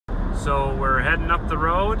So we're heading up the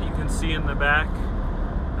road. You can see in the back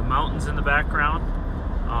the mountains in the background,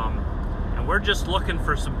 and we're just looking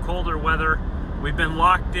for some colder weather. We've been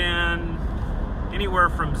locked in anywhere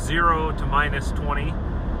from 0 to -20,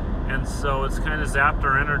 and so it's kind of zapped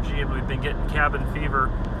our energy, and we've been getting cabin fever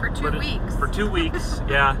for 2 weeks. For 2 weeks,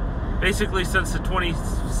 yeah. Basically since the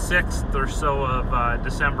 26th or so of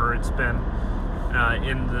December, it's been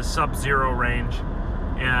in the sub-zero range,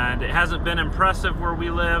 and it hasn't been impressive where we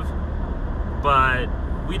live, but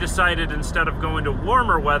we decided instead of going to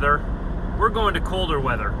warmer weather, we're going to colder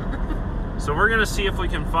weather. So we're gonna see if we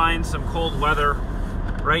can find some cold weather.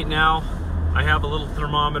 Right now, I have a little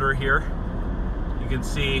thermometer here. You can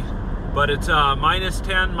see, but it's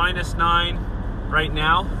 -10, -9 right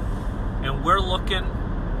now, and we're looking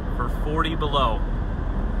for 40 below.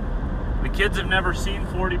 The kids have never seen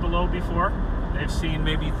 40 below before. They've seen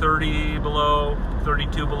maybe 30 below,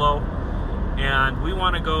 32 below, and we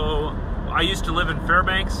want to go. I used to live in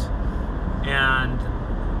Fairbanks, and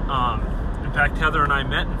in fact Heather and I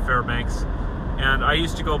met in Fairbanks, and I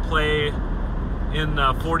used to go play in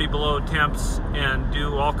 40 below temps and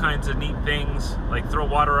do all kinds of neat things, like throw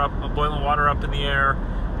water up, boiling water up in the air,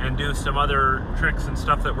 and do some other tricks and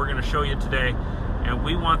stuff that we're going to show you today. And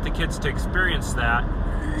we want the kids to experience that,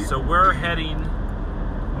 so we're heading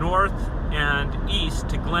north and east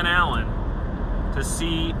to Glen Allen to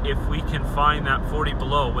see if we can find that 40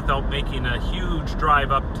 below without making a huge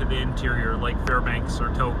drive up to the interior like Fairbanks or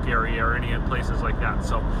Tok area or any places like that.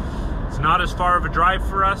 So it's not as far of a drive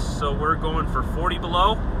for us, so we're going for 40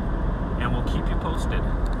 below, and we'll keep you posted.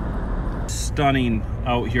 Stunning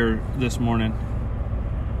out here this morning.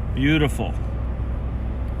 Beautiful.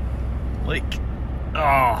 Lake.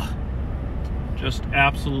 Oh, just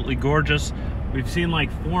absolutely gorgeous. We've seen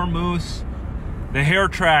like 4 moose. The hair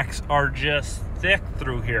tracks are just thick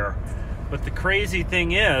through here. But the crazy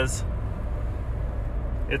thing is,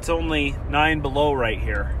 it's only 9 below right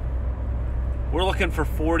here. We're looking for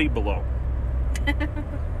 40 below.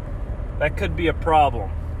 That could be a problem.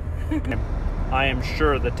 I am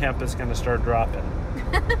sure the temp is going to start dropping.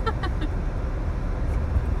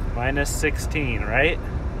 -16, right?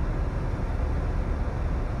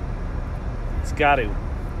 It's got to.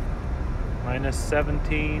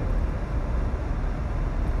 -17.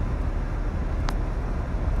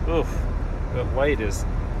 Oof, that light is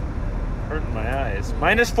hurting my eyes.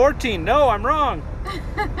 -14. No, I'm wrong.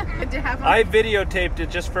 I videotaped it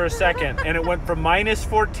just for a second, and it went from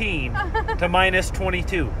 -14 to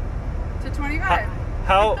 -22 to 25.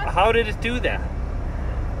 How did it do that? Oh,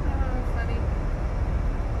 funny.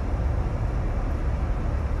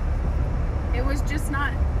 It was just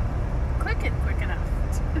not clicking quick enough.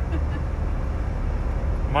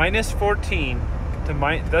 -14 to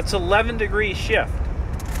that's 11 degree shift.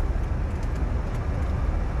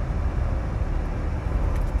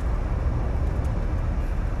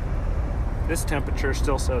 This temperature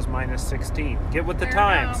still says -16. Get with the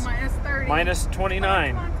times. -30.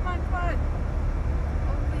 -29. Come on.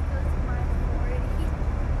 Hopefully it goes to -40.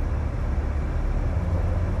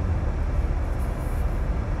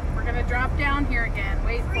 We're gonna drop down here again.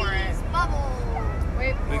 Wait for it. Freeze bubble.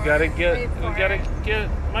 Wait for We it. gotta get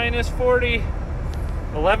 -40.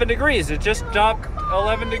 11 degrees. It just dropped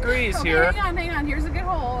 11 degrees Okay, here. hang on. Here's a good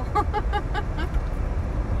hole.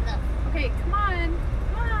 Okay, come on.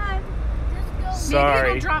 Just go. Maybe Sorry.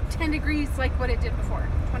 it'll drop 10 degrees like what it did before.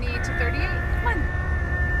 28 to 38. Come on.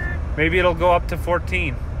 Maybe it'll go up to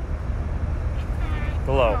 14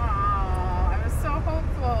 below. Aw, I was so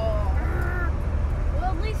hopeful.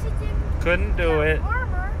 Well, at least it didn't Couldn't do get it.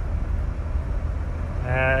 warmer.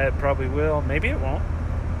 It probably will. Maybe it won't.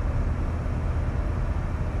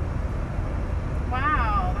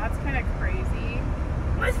 Wow, that's kind of crazy.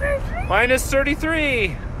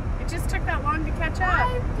 -33. It just took that long to catch up.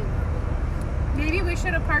 Maybe we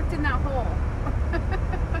should have parked in that hole.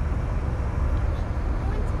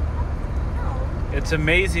 It's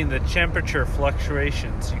amazing the temperature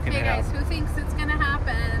fluctuations you can Okay, have. guys, who thinks it's gonna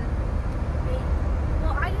happen?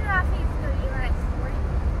 Well, I do not think it's going to be like 40.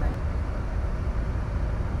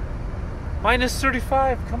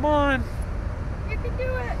 -35. Come on. You can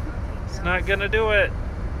do it. It's not gonna do it.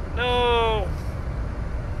 No.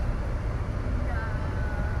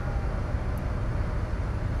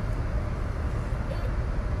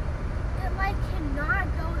 It like cannot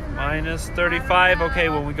go to -35. Okay,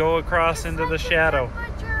 when we go across into the shadow.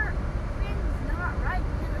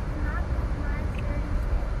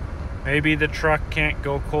 Maybe the truck can't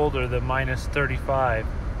go colder than -35.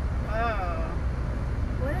 Oh.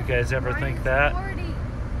 You guys ever think that? 40,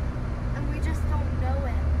 and we just don't know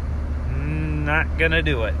it. Not gonna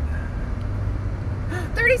do it.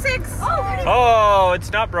 36. Oh, Oh,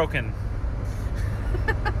 it's not broken.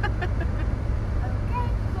 okay.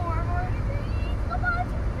 4 more degrees. Come on,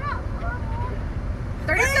 drop.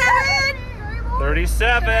 37.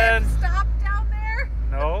 37. Stop down there.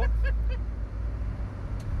 No.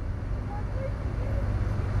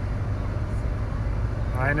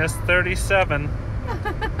 Minus 37.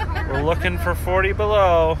 We're looking for 40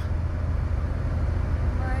 below.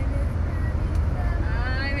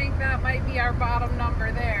 I think that might be our bottom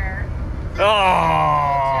number there.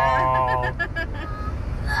 Oh.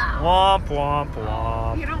 Womp, womp,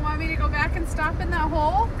 womp. You don't want me to go back and stop in that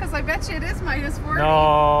hole? Because I bet you it is minus 40.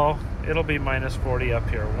 No, it'll be minus 40 up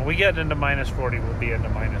here. When we get into minus 40, we'll be into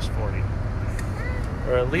minus 40.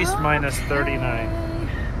 Or at least minus 39.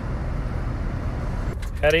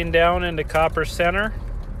 Heading down into Copper Center,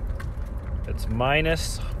 it's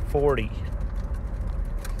minus 40.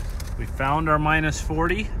 We found our minus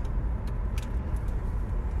 40.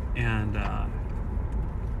 And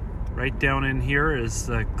right down in here is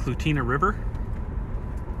the Clutina River.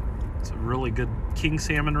 It's a really good king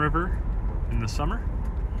salmon river in the summer.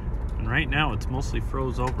 And right now it's mostly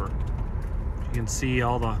froze over. You can see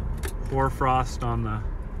all the hoarfrost on the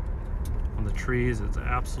trees. It's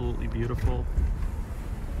absolutely beautiful.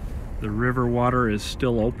 The river water is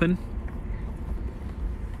still open.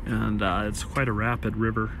 And it's quite a rapid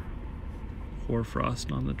river.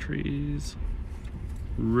 Hoarfrost on the trees.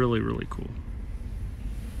 Really, really cool.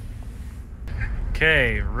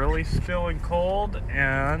 Okay, really still and cold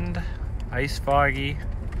and ice foggy,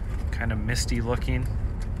 kind of misty looking.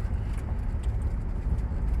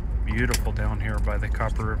 Beautiful down here by the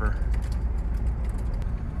Copper River.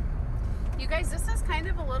 You guys, this is kind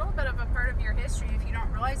of a little bit of a part of your history if you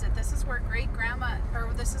don't realize it. This is where great-grandma,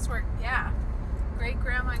 or this is where, yeah,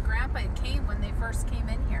 great-grandma and grandpa came when they first came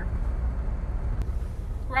in here.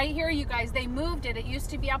 Right here, you guys, they moved it. It used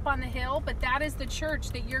to be up on the hill, but that is the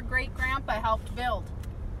church that your great-grandpa helped build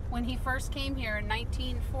when he first came here in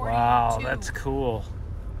 1942. Wow, that's cool.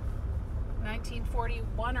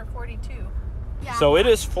 1941 or 42. Yeah. So it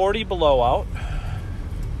is 40 below out.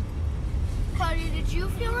 Cody, did you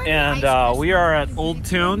feel it? And we are at Old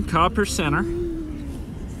Town Copper Center.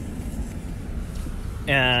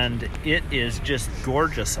 And it is just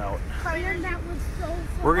gorgeous out. Cody, that was so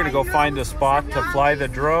fun. We're gonna go find a spot to fly the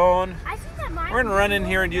drone. I think that might We're gonna run in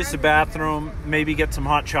here and use the bathroom, maybe get some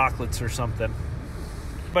hot chocolates or something.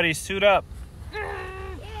 Everybody suit up.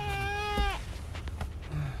 I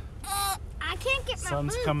can't get my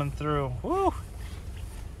Sun's boot. coming through. Woo!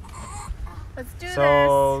 Let's do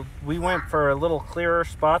So we went for a little clearer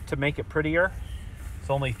spot to make it prettier. It's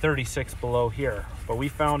only 36 below here, but we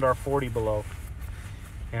found our 40 below.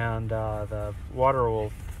 And the water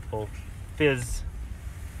will fizz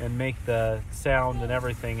and make the sound and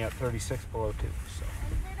everything at 36 below too. So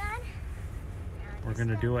we're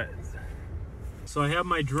gonna do it. So I have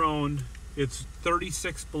my drone. It's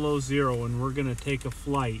 36 below zero, and we're gonna take a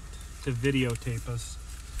flight to videotape us.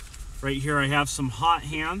 Right here I have some hot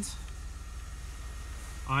hands.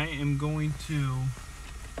 I am going to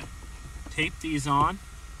tape these on,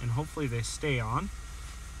 and hopefully they stay on.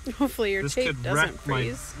 Hopefully your This tape could doesn't wreck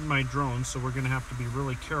freeze. my drone, so we're gonna have to be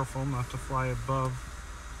really careful not to fly above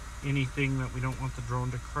anything that we don't want the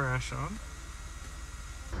drone to crash on.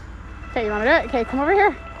 Okay, you want to do it? Okay, come over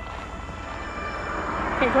here.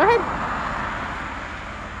 Okay, go ahead.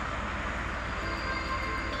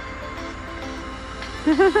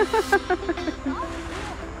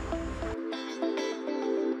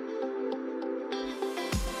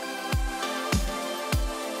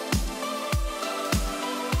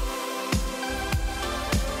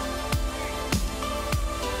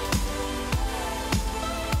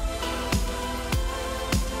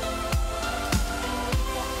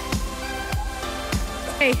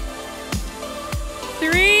 Okay.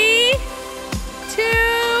 3,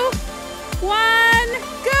 2, 1,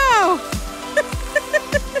 go!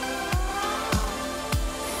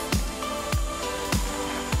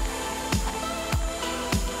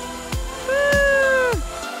 Woo!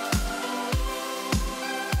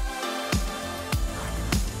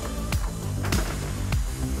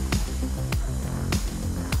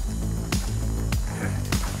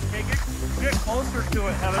 Okay, get closer to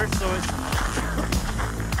it, Heather, so it's...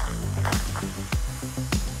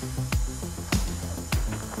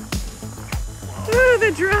 Ooh,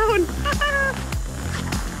 the drone!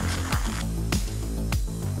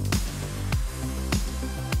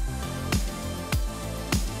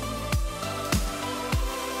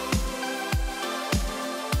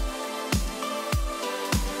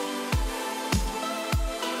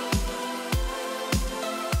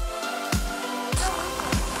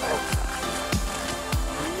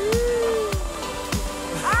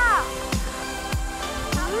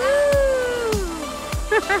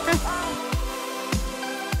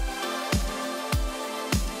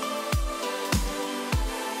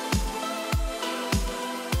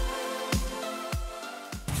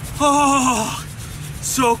 Oh,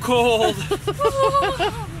 so cold.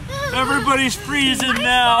 Everybody's freezing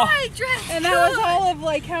now. And that was all of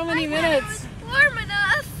like how many minutes? Warm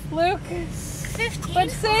enough. Luke, 15.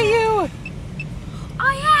 what say you?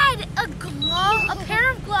 I had a glove, a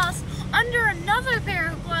pair of gloves under another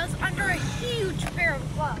pair of gloves under a huge pair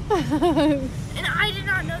of gloves. And I did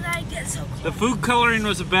not know that I'd get so cold. The food coloring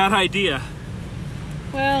was a bad idea.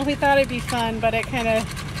 Well, we thought it'd be fun, but it kind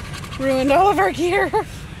of ruined all of our gear.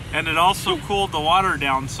 And it also cooled the water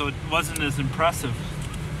down, so it wasn't as impressive.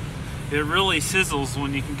 It really sizzles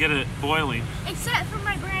when you can get it boiling. Except for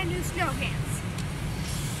my brand new snow pants.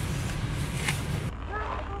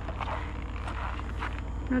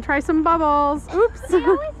 I'm gonna try some bubbles. Oops. They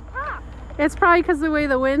always pop. It's probably because of the way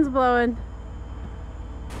the wind's blowing.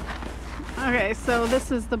 Okay, so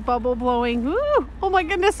this is the bubble blowing. Woo! Oh my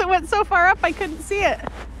goodness, it went so far up I couldn't see it.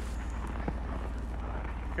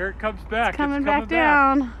 Here it comes back. It's coming back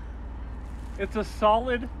down. It's a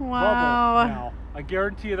solid Wow. bubble now. I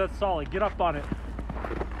guarantee you that's solid. Get up on it.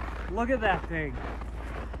 Look at that thing.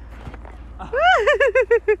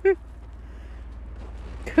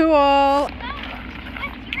 Cool.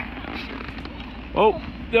 Oh,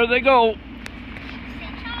 there they go.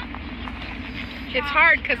 It's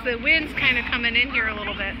hard because the wind's kind of coming in here a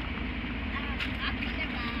little bit.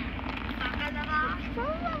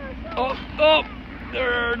 Oh,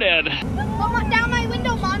 they're dead. Mom, down my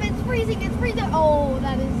window, Mom. It's freezing. It's freezing. Oh,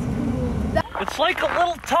 that is cool. It's like a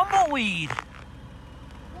little tumbleweed.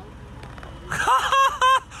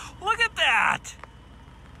 Look at that.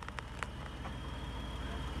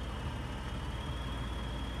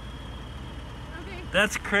 Okay.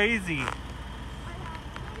 That's crazy.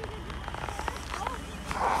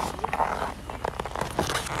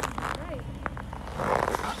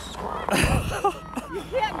 You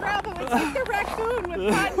can't grab them. It's like a raccoon with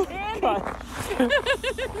cotton candy.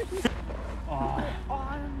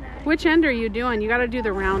 Which end are you doing? You got to do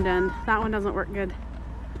the round end. That one doesn't work good.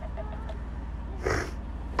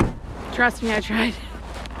 Trust me, I tried.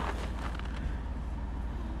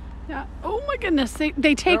 Yeah. Oh my goodness,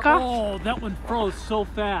 they take off. Oh, that one froze so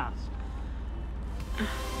fast.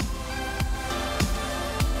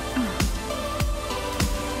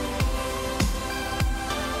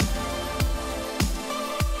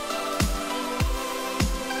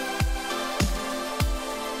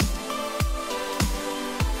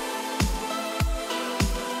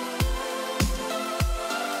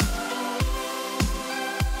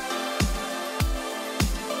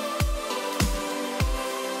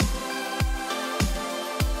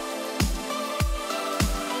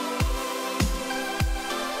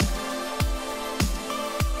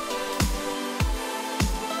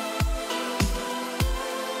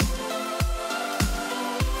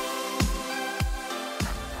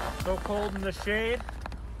 So cold in the shade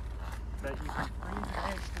that you can freeze your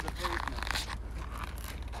eggs to the pavement.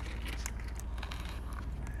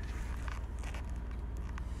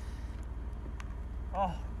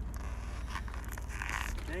 Oh,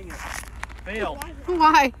 dang it. Failed.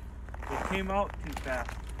 Why? It came out too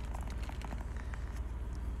fast.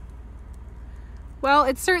 Well,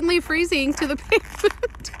 it's certainly freezing to the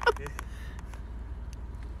pavement.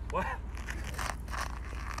 What?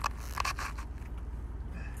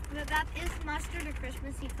 No, that is mustard a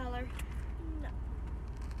Christmassy color? No.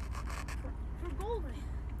 For golden.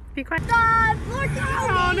 Be quiet. God, look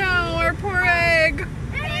Oh no, our poor egg.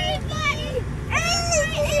 Hey, buddy!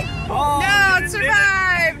 Hey! Oh, No, it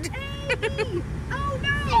survived. Oh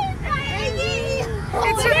no!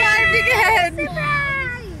 It survived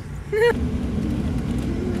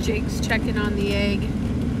again. Jake's checking on the egg.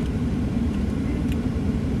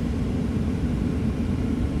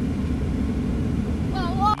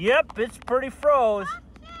 Yep, it's pretty froze.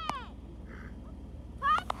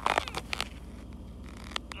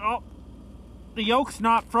 Oh, the yolk's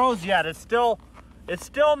not froze yet. It's still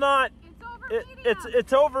not.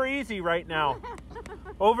 It's over easy right now.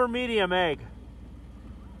 Over medium egg.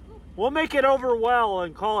 We'll make it over well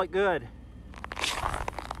and call it good.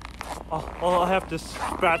 Oh, I'll have to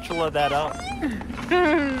spatula that up.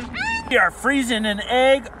 We are freezing an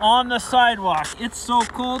egg on the sidewalk. It's so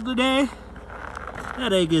cold today.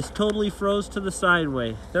 That egg is totally froze to the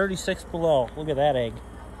sideway. 36 below. Look at that egg.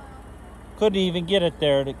 Couldn't even get it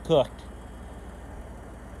there and it cooked.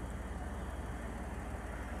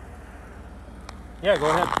 Yeah, go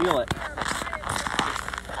ahead, feel it.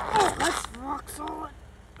 Oh, that's rock solid.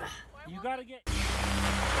 You gotta get...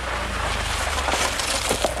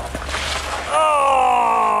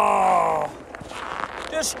 Oh!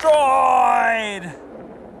 Destroyed!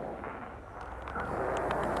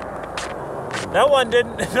 That one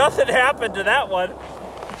didn't, nothing happened to that one.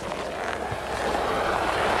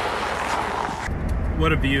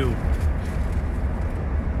 What a view.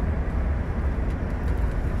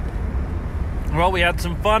 Well, we had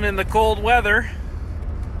some fun in the cold weather.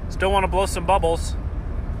 Still want to blow some bubbles.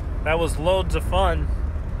 That was loads of fun.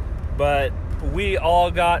 But we all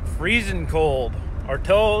got freezing cold. Our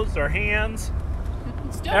toes, our hands,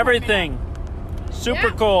 everything. Super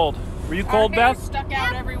cold. Were you cold, Beth? Stuck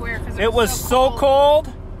out everywhere because it was so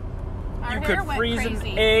cold. Our You hair could went freeze crazy.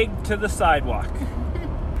 an egg to the sidewalk.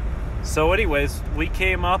 So anyways, we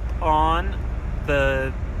came up on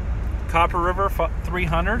the Copper River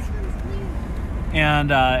 300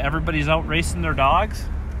 and everybody's out racing their dogs.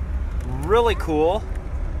 Really cool.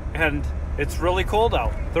 And it's really cold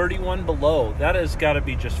out, 31 below. That has got to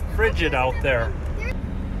be just frigid out there.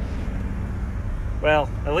 Well,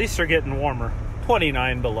 at least they're getting warmer,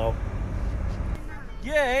 29 below.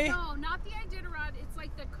 Yay! No, not the Iditarod. It's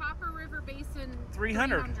like the Copper River Basin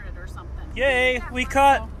 300 or something. Yay! We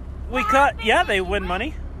caught. Yeah, they win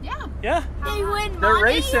money. Yeah. Yeah. They win They're money.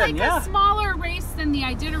 racing. It's like Yeah. a smaller race than the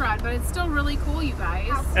Iditarod, but it's still really cool, you guys.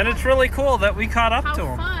 And it's really cool that we caught up How to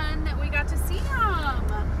them. fun that we got to see them.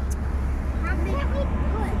 How many put?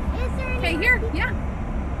 Is there Okay, any? here, yeah.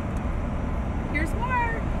 Here's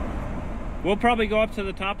more. We'll probably go up to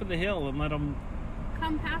the top of the hill and let them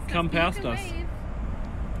Come past us. Come You past can us. wave.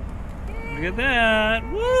 look at that.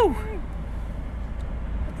 Woo!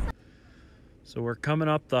 So we're coming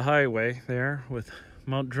up the highway there with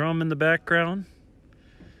Mount Drum in the background.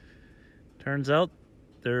 Turns out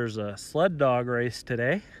there's a sled dog race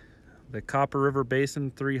today. The Copper River Basin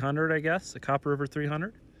 300, I guess. The Copper River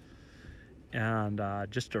 300. And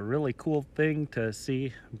just a really cool thing to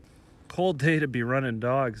see. Cold day to be running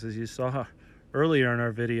dogs. As you saw earlier in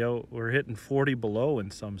our video, we're hitting 40 below in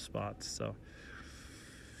some spots. So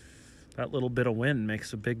that little bit of wind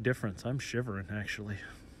makes a big difference. I'm shivering, actually.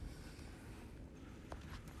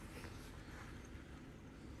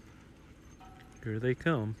 Here they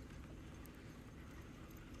come.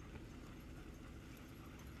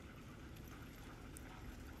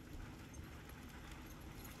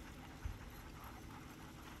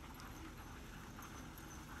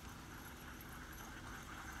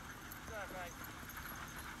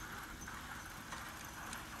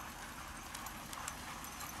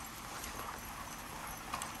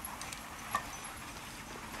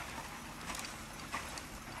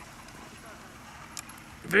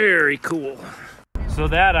 Very cool. So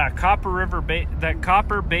that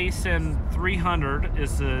Copper Basin 300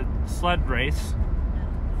 is a sled race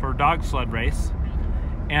for dog sled race,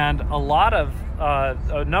 and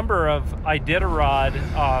a number of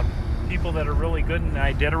Iditarod people that are really good in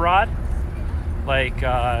Iditarod, like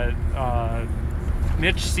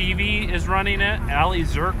Mitch Seavey is running it, Ali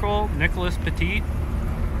Zirkle, Nicholas Petit.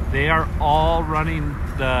 They are all running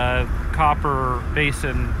the Copper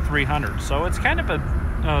Basin 300. So it's kind of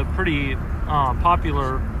a pretty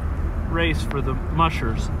popular race for the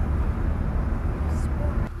mushers.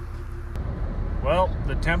 Well,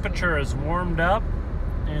 the temperature has warmed up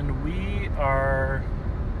and we are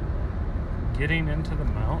getting into the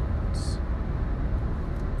mountains.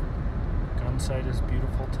 Gun sight is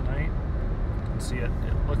beautiful tonight. You can see it.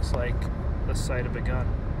 It looks like the sight of a gun.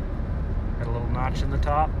 Got a little notch in the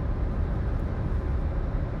top.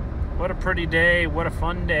 What a pretty day. What a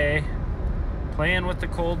fun day. Playing with the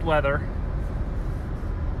cold weather.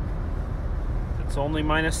 It's only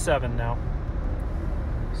 -7 now.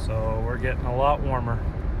 So we're getting a lot warmer.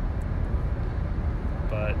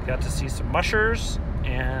 But got to see some mushers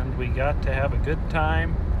and we got to have a good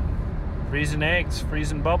time freezing eggs,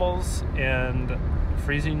 freezing bubbles, and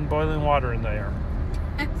freezing boiling water in the air.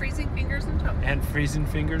 And freezing fingers and toes. And freezing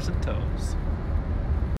fingers and toes.